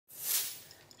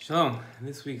Shalom.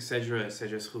 This week's Sedra is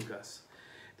Sedra Chukat.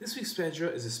 This week's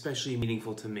Sedra is especially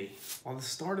meaningful to me. While the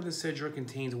start of the Sedra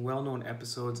contains well-known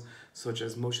episodes such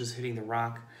as Moshe's hitting the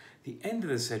rock, the end of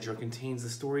the Sedra contains the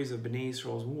stories of Bnei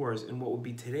Yisrael's wars in what would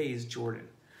be today's Jordan.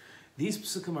 These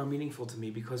psukim are meaningful to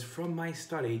me because from my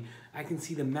study, I can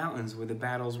see the mountains where the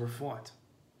battles were fought.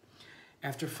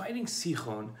 After fighting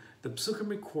Sichon, the psukim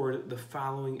record the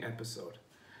following episode.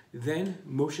 Then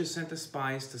Moshe sent the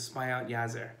spies to spy out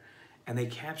Yazer, and they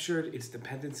captured its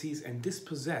dependencies and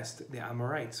dispossessed the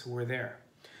Amorites who were there.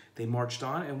 They marched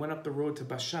on and went up the road to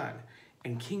Bashan,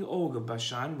 and King Og of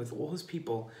Bashan, with all his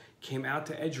people, came out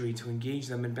to Edrei to engage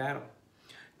them in battle.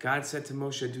 God said to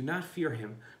Moshe, "Do not fear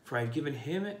him, for I have given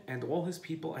him and all his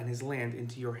people and his land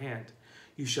into your hand.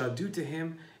 You shall do to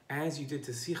him as you did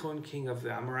to Sichon, king of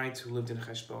the Amorites who lived in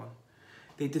Heshbon."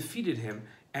 They defeated him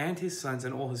and his sons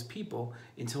and all his people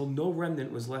until no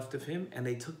remnant was left of him, and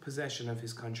they took possession of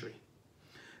his country.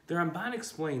 The Ramban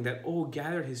explained that Og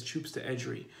gathered his troops to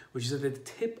Edrei, which is at the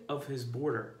tip of his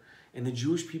border, and the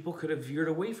Jewish people could have veered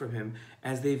away from him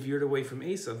as they veered away from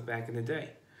Esav back in the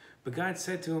day. But God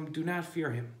said to him, "Do not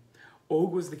fear him."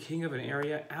 Og was the king of an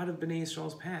area out of Bnei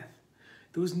Yisrael's path.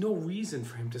 There was no reason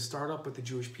for him to start up with the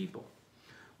Jewish people.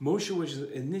 Moshe was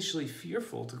initially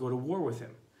fearful to go to war with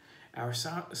him. Our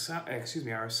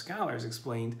scholars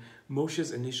explained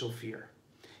Moshe's initial fear.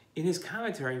 In his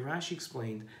commentary, Rashi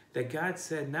explained that God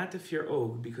said not to fear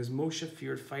Og because Moshe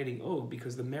feared fighting Og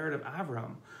because the merit of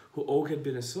Avram, who Og had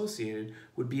been associated,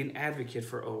 would be an advocate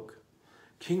for Og.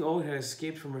 King Og had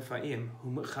escaped from Rephaim,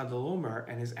 whom Chedorlaomer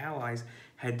and his allies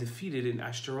had defeated in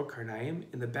Ashtaroth Karnaim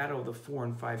in the battle of the 4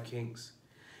 and 5 kings.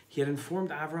 He had informed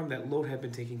Avram that Lot had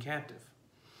been taken captive.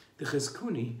 The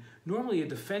Chizkuni, normally a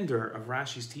defender of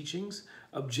Rashi's teachings,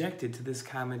 objected to this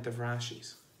comment of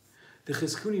Rashi's. The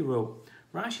Chizkuni wrote,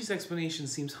 "Rashi's explanation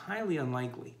seems highly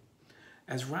unlikely,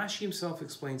 as Rashi himself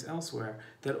explains elsewhere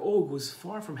that Og was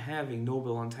far from having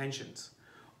noble intentions.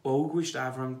 Og wished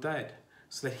Avram dead,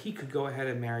 so that he could go ahead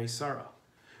and marry Sarah.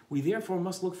 We therefore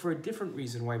must look for a different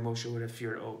reason why Moshe would have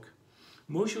feared Og.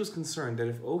 Moshe was concerned that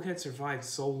if Og had survived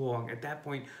so long, at that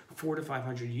point 400 to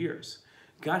 500 years,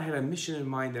 God had a mission in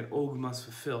mind that Og must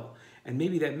fulfill, and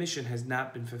maybe that mission has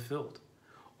not been fulfilled.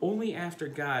 Only after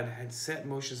God had set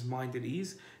Moshe's mind at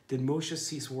ease did Moshe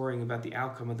cease worrying about the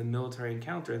outcome of the military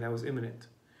encounter that was imminent.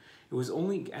 It was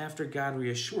only after God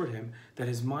reassured him that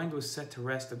his mind was set to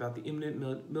rest about the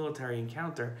imminent military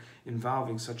encounter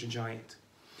involving such a giant."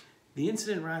 The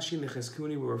incident Rashi and the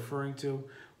Chizkuni were referring to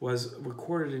was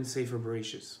recorded in Sefer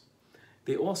Bereshis.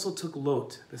 They also took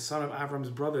Lot, the son of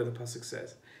Avram's brother, the pasuk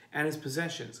says, and his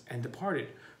possessions, and departed,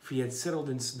 for he had settled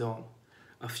in Sodom.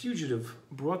 A fugitive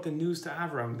brought the news to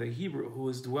Avram, the Hebrew, who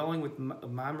was dwelling with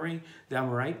Mamre, the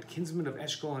Amorite, kinsman of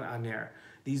Eshcol and Aner,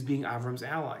 these being Avram's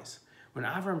allies. When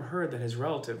Avram heard that his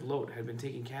relative, Lot, had been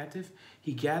taken captive,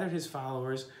 he gathered his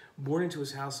followers, born into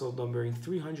his household numbering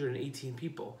 318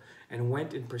 people, and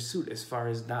went in pursuit as far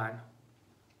as Dan.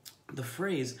 The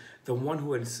phrase, "the one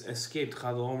who had escaped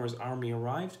Chedorlaomer's army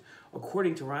arrived,"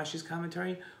 according to Rashi's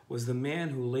commentary, was the man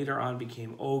who later on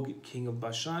became Og, king of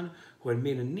Bashan, who had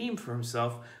made a name for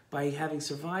himself by having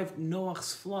survived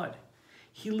Noach's flood.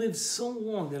 He lived so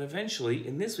long that eventually,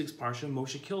 in this week's parsha,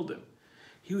 Moshe killed him.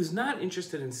 He was not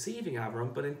interested in saving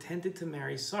Avram, but intended to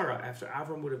marry Sarah after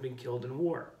Avram would have been killed in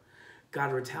war.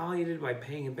 God retaliated by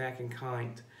paying him back in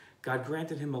kind. God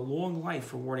granted him a long life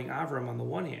for warning Avram on the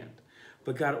one hand,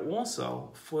 but God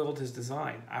also foiled his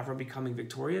design, Avram becoming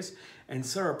victorious and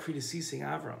Sarah predeceasing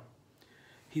Avram.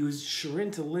 He was sure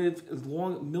to live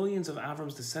long millions of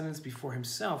Avram's descendants before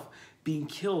himself being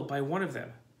killed by one of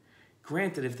them.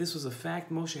 Granted, if this was a fact,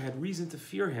 Moshe had reason to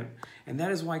fear him, and that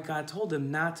is why God told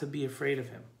him not to be afraid of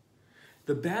him.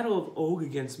 The battle of Og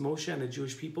against Moshe and the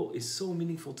Jewish people is so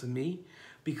meaningful to me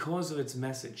because of its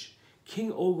message.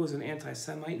 King Og was an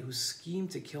antisemite who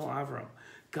schemed to kill Avram.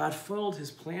 God foiled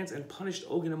his plans and punished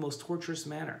Og in a most torturous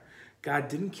manner. God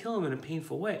didn't kill him in a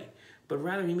painful way, but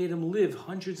rather he made him live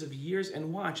hundreds of years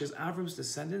and watch as Avram's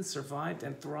descendants survived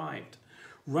and thrived.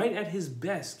 Right at his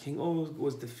best, King Og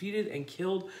was defeated and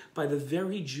killed by the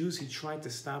very Jews he tried to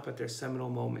stop at their seminal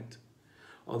moment.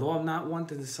 Although I'm not one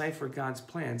to decipher God's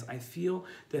plans, I feel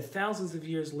that thousands of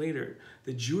years later,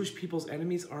 the Jewish people's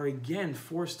enemies are again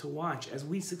forced to watch as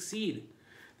we succeed.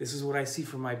 This is what I see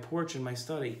from my porch and my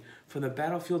study, from the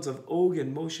battlefields of Og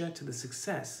and Moshe to the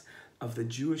success of the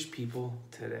Jewish people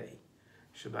today.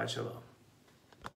 Shabbat Shalom.